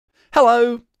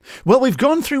Hello! Well, we've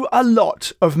gone through a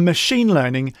lot of machine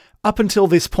learning up until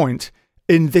this point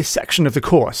in this section of the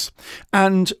course.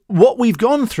 And what we've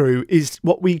gone through is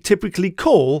what we typically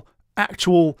call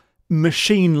actual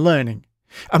machine learning.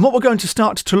 And what we're going to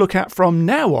start to look at from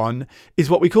now on is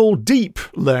what we call deep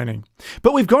learning.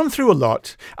 But we've gone through a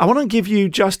lot. I want to give you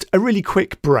just a really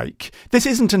quick break. This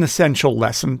isn't an essential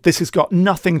lesson. This has got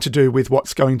nothing to do with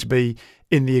what's going to be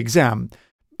in the exam.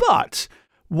 But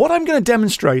what I'm going to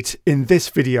demonstrate in this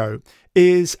video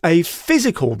is a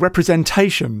physical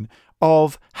representation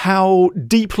of how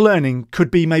deep learning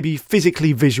could be maybe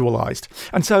physically visualized.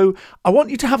 And so I want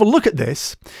you to have a look at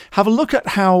this, have a look at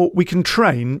how we can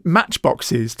train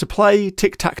Matchboxes to play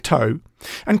tic-tac-toe,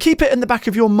 and keep it in the back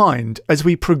of your mind as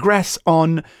we progress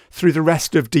on through the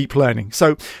rest of deep learning.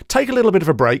 So take a little bit of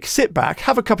a break, sit back,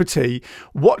 have a cup of tea,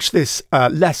 watch this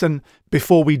lesson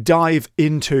before we dive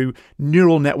into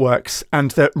neural networks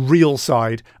and the real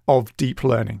side of deep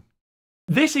learning.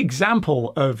 This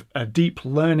example of a deep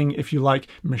learning, if you like,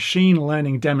 machine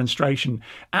learning demonstration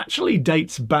actually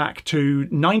dates back to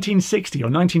 1960 or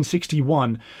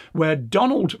 1961, where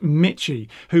Donald Mitchie,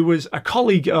 who was a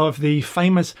colleague of the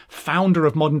famous founder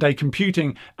of modern day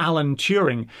computing, Alan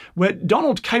Turing, where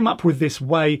Donald came up with this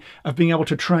way of being able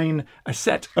to train a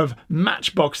set of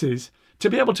matchboxes to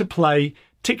be able to play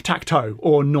tic-tac-toe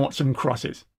or noughts and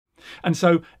crosses. And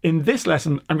so in this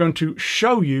lesson, I'm going to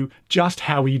show you just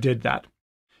how he did that.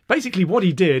 Basically, what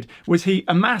he did was he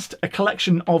amassed a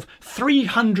collection of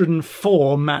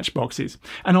 304 matchboxes.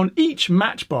 And on each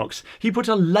matchbox, he put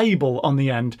a label on the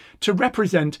end to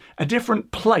represent a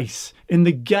different place in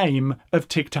the game of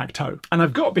tic-tac-toe. And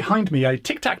I've got behind me a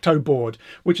tic-tac-toe board,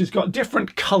 which has got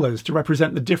different colours to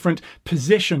represent the different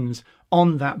positions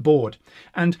on that board.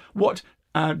 And what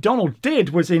Donald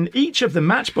did was in each of the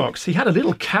matchbox, he had a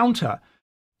little counter.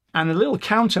 And the little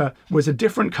counter was a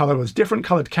different colour, was different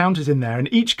coloured counters in there,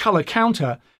 and each colour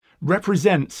counter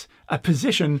represents a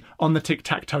position on the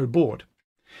tic-tac-toe board.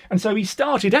 And so he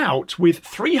started out with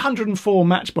 304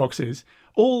 matchboxes,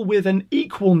 all with an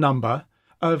equal number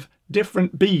of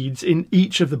different beads in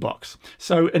each of the box.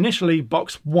 So initially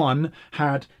box 1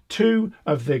 had 2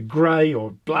 of the grey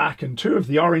or black and 2 of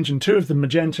the orange and 2 of the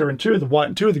magenta and 2 of the white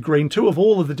and 2 of the green, 2 of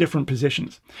all of the different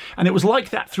positions. And it was like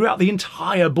that throughout the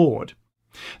entire board.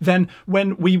 Then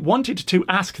when we wanted to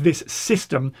ask this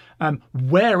system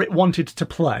where it wanted to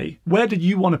play, where did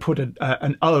you want to put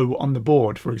an O on the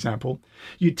board, for example,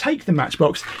 you'd take the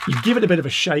matchbox, you'd give it a bit of a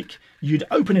shake, you'd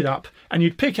open it up and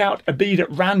you'd pick out a bead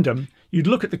at random, you'd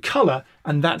look at the colour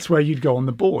and that's where you'd go on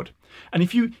the board. And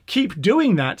if you keep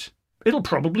doing that, it'll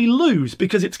probably lose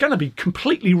because it's going to be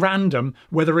completely random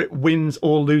whether it wins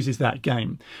or loses that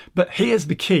game. But here's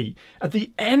the key. At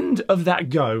the end of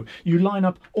that go, you line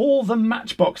up all the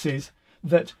matchboxes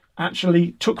that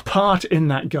actually took part in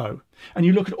that go. And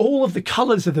you look at all of the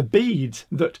colours of the beads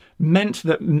that meant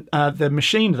that the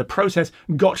machine, the process,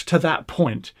 got to that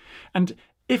point. And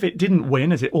if it didn't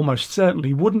win, as it almost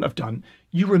certainly wouldn't have done,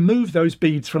 you remove those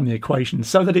beads from the equation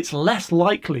so that it's less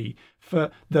likely for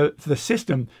the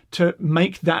system to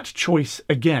make that choice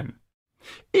again.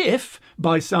 If,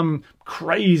 by some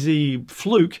crazy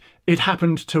fluke, it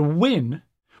happened to win,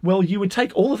 well, you would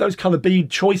take all of those colour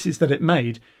bead choices that it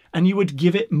made and you would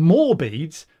give it more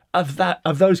beads of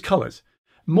those colours.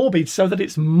 More beads so that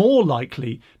it's more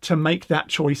likely to make that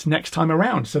choice next time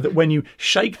around, so that when you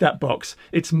shake that box,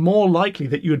 it's more likely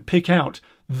that you would pick out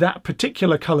that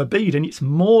particular colour bead and it's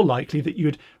more likely that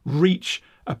you'd reach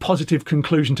a positive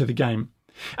conclusion to the game.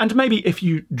 And maybe if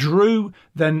you drew,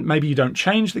 then maybe you don't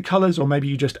change the colours, or maybe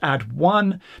you just add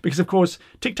 1, because of course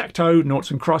tic-tac-toe, noughts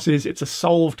and crosses, it's a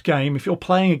solved game. If you're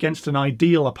playing against an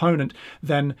ideal opponent,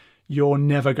 then you're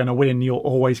never going to win. You're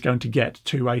always going to get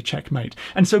to a checkmate.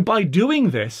 And so by doing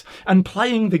this and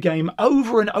playing the game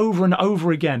over and over and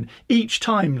over again, each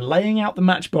time laying out the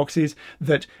matchboxes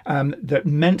that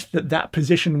meant that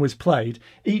position was played,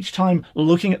 each time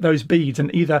looking at those beads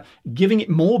and either giving it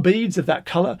more beads of that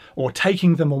colour or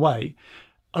taking them away,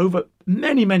 over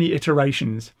many, many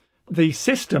iterations, the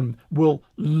system will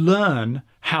learn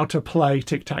how to play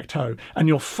tic-tac-toe, and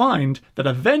you'll find that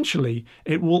eventually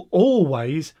it will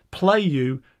always play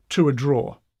you to a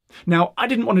draw. Now, I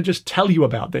didn't want to just tell you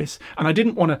about this, and I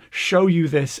didn't want to show you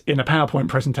this in a PowerPoint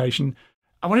presentation.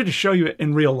 I wanted to show you it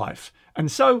in real life.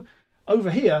 And so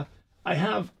over here, I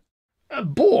have a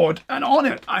board, and on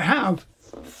it I have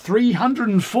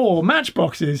 304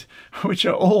 matchboxes, which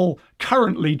are all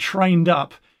currently trained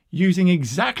up using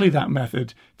exactly that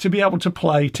method to be able to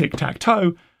play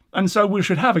tic-tac-toe, and so we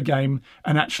should have a game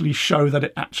and actually show that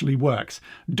it actually works.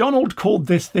 Donald called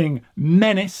this thing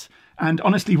Menace, And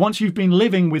honestly, once you've been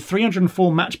living with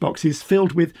 304 matchboxes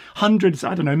filled with hundreds,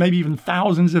 I don't know, maybe even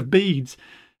thousands of beads,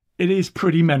 it is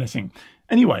pretty menacing.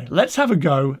 Anyway, let's have a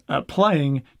go at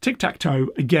playing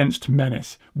Tic-Tac-Toe against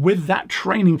Menace with that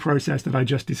training process that I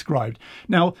just described.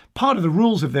 Now, part of the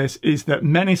rules of this is that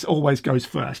Menace always goes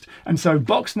first. And so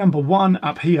box number 1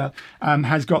 up here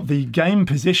has got the game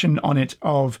position on it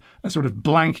of a sort of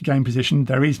blank game position.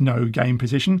 There is no game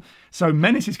position. So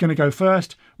Menace is going to go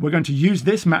first. We're going to use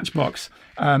this matchbox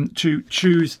to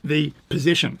choose the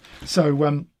position.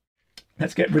 So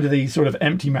let's get rid of these sort of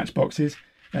empty matchboxes.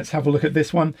 Let's have a look at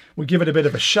this one. We'll give it a bit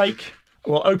of a shake.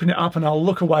 We'll open it up and I'll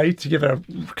look away to give it a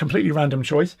completely random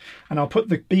choice. And I'll put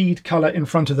the bead colour in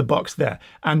front of the box there.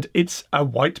 And it's a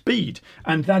white bead.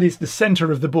 And that is the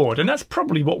centre of the board. And that's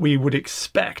probably what we would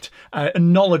expect a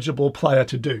knowledgeable player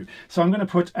to do. So I'm going to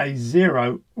put a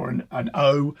 0 or an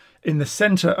O in the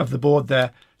centre of the board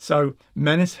there. So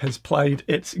Menace has played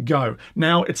its go.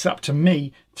 Now it's up to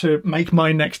me to make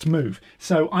my next move.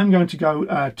 So I'm going to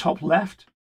go top left.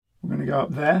 We're going to go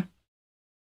up there.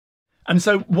 And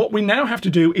so what we now have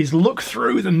to do is look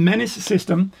through the Menace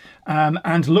system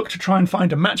and look to try and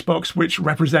find a matchbox which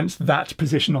represents that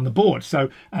position on the board. So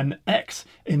an X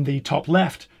in the top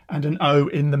left and an O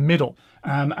in the middle.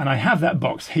 And I have that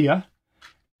box here.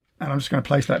 And I'm just going to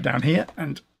place that down here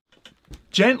and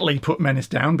gently put Menace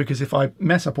down, because if I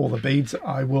mess up all the beads,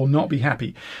 I will not be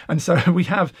happy. And so we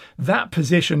have that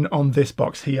position on this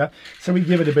box here. So we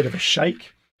give it a bit of a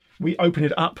shake. We open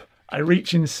it up. I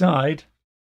reach inside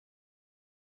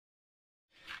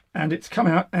and it's come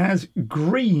out as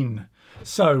green.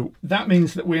 So that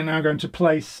means that we're now going to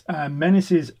place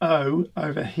Menace's O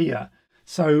over here.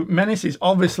 So Menace is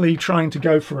obviously trying to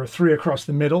go for a 3 across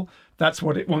the middle. That's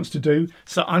what it wants to do.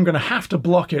 So I'm going to have to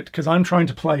block it because I'm trying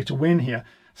to play to win here.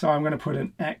 So I'm going to put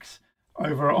an X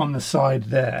over on the side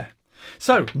there.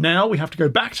 So now we have to go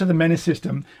back to the Menace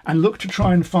system and look to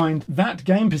try and find that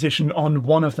game position on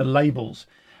one of the labels.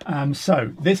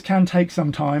 So this can take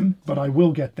some time, but I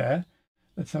will get there.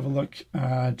 Let's have a look.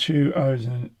 2 O's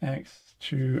and an X,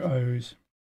 2 O's.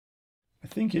 I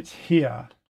think it's here.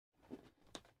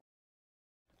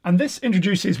 And this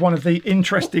introduces one of the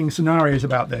interesting scenarios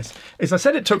about this. As I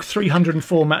said, it took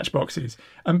 304 matchboxes,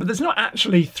 but there's not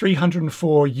actually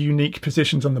 304 unique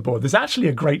positions on the board. There's actually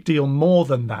a great deal more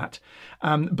than that.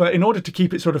 But in order to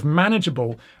keep it sort of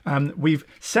manageable, we've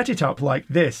set it up like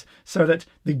this so that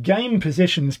the game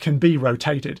positions can be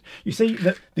rotated. You see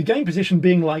that the game position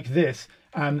being like this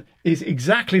is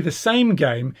exactly the same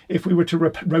game if we were to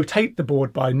rotate the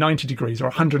board by 90 degrees or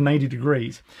 180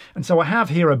 degrees. And so I have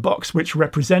here a box which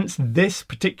represents this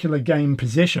particular game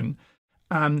position.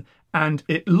 And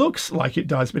it looks like it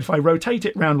does, but if I rotate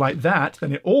it around like that,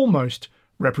 then it almost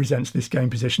represents this game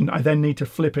position. I then need to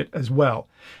flip it as well.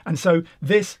 And so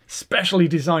this specially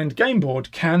designed game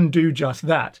board can do just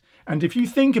that. And if you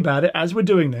think about it, as we're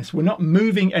doing this, we're not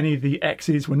moving any of the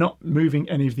X's, we're not moving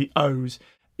any of the O's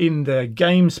in the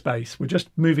game space. We're just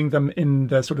moving them in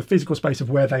the sort of physical space of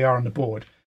where they are on the board.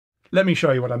 Let me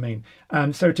show you what I mean.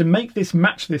 So to make this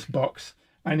match this box,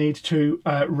 I need to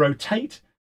rotate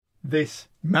this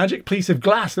magic piece of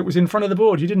glass that was in front of the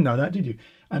board. You didn't know that, did you?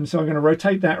 And so I'm going to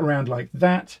rotate that around like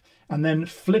that and then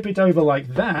flip it over like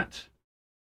that.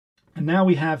 And now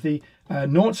we have the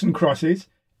noughts and crosses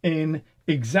in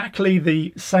exactly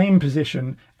the same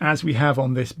position as we have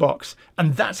on this box.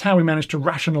 And that's how we managed to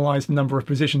rationalize the number of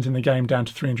positions in the game down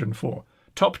to 304.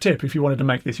 Top tip if you wanted to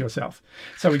make this yourself.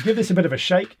 So we give this a bit of a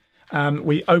shake.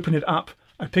 We open it up.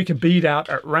 I pick a bead out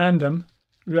at random.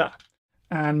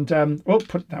 And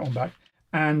put that one back.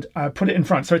 And put it in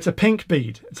front. So it's a pink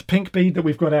bead. It's a pink bead that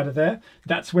we've got out of there.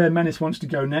 That's where Menace wants to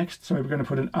go next. So we're going to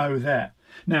put an O there.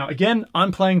 Now, again,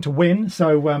 I'm playing to win.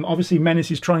 So obviously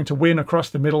Menace is trying to win across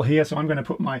the middle here. So I'm going to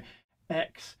put my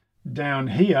X down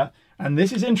here. And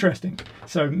this is interesting.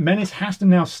 So Menace has to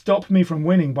now stop me from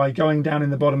winning by going down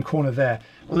in the bottom corner there.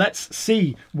 Let's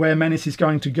see where Menace is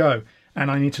going to go.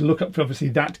 And I need to look up, obviously,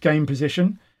 that game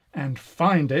position and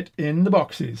find it in the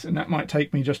boxes. And that might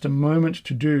take me just a moment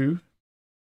to do.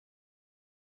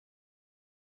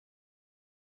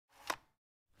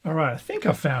 All right, I think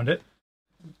I've found it.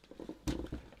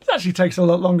 It actually takes a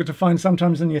lot longer to find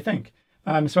sometimes than you think.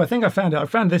 So I think I found it. I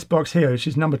found this box here, which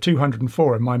is number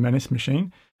 204 in my Menace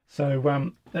machine.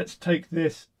 So let's take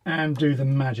this and do the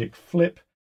magic flip.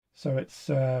 So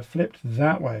it's flipped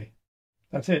that way.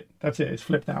 That's it. That's it. It's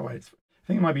flipped that way. I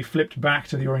think it might be flipped back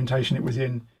to the orientation it was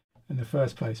in the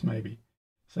first place, maybe.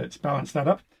 So let's balance that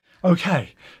up.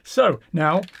 Okay, so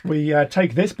now we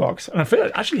take this box, and I feel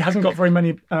it actually hasn't got very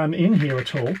many in here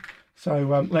at all.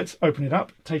 So let's open it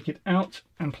up, take it out,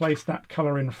 and place that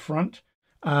colour in front.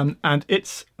 and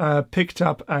it's picked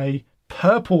up a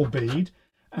purple bead.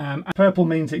 Purple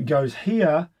means it goes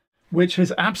here, which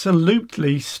has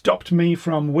absolutely stopped me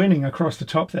from winning across the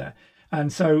top there.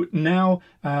 And so now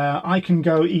I can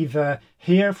go either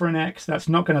here for an X, that's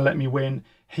not going to let me win,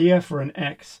 here for an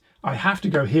X. I have to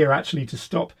go here actually to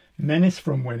stop Menace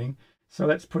from winning. So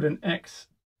let's put an X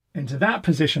into that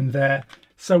position there.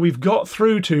 So we've got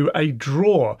through to a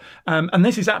draw. And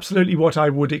this is absolutely what I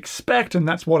would expect, and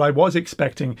that's what I was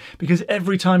expecting, because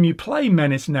every time you play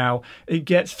Menace now, it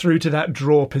gets through to that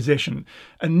draw position.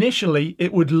 Initially,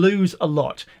 it would lose a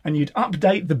lot, and you'd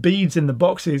update the beads in the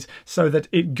boxes so that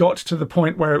it got to the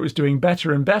point where it was doing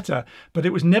better and better, but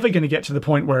it was never going to get to the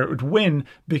point where it would win,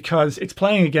 because it's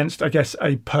playing against, I guess,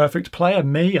 a perfect player.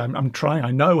 Me, I'm trying. I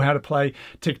know how to play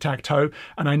tic-tac-toe,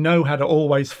 and I know how to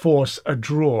always force a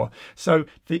draw. So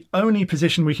the only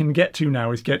position we can get to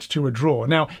now is get to a draw.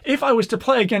 Now, if I was to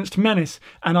play against Menace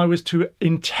and I was to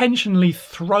intentionally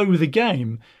throw the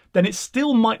game, then it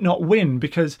still might not win,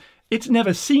 because it's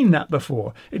never seen that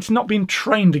before. It's not been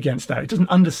trained against that. It doesn't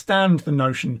understand the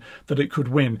notion that it could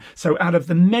win. So out of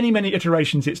the many, many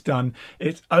iterations it's done,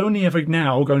 it's only ever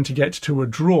now going to get to a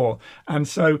draw. And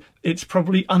so it's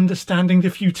probably understanding the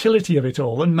futility of it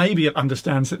all. And maybe it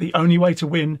understands that the only way to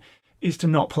win is to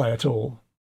not play at all.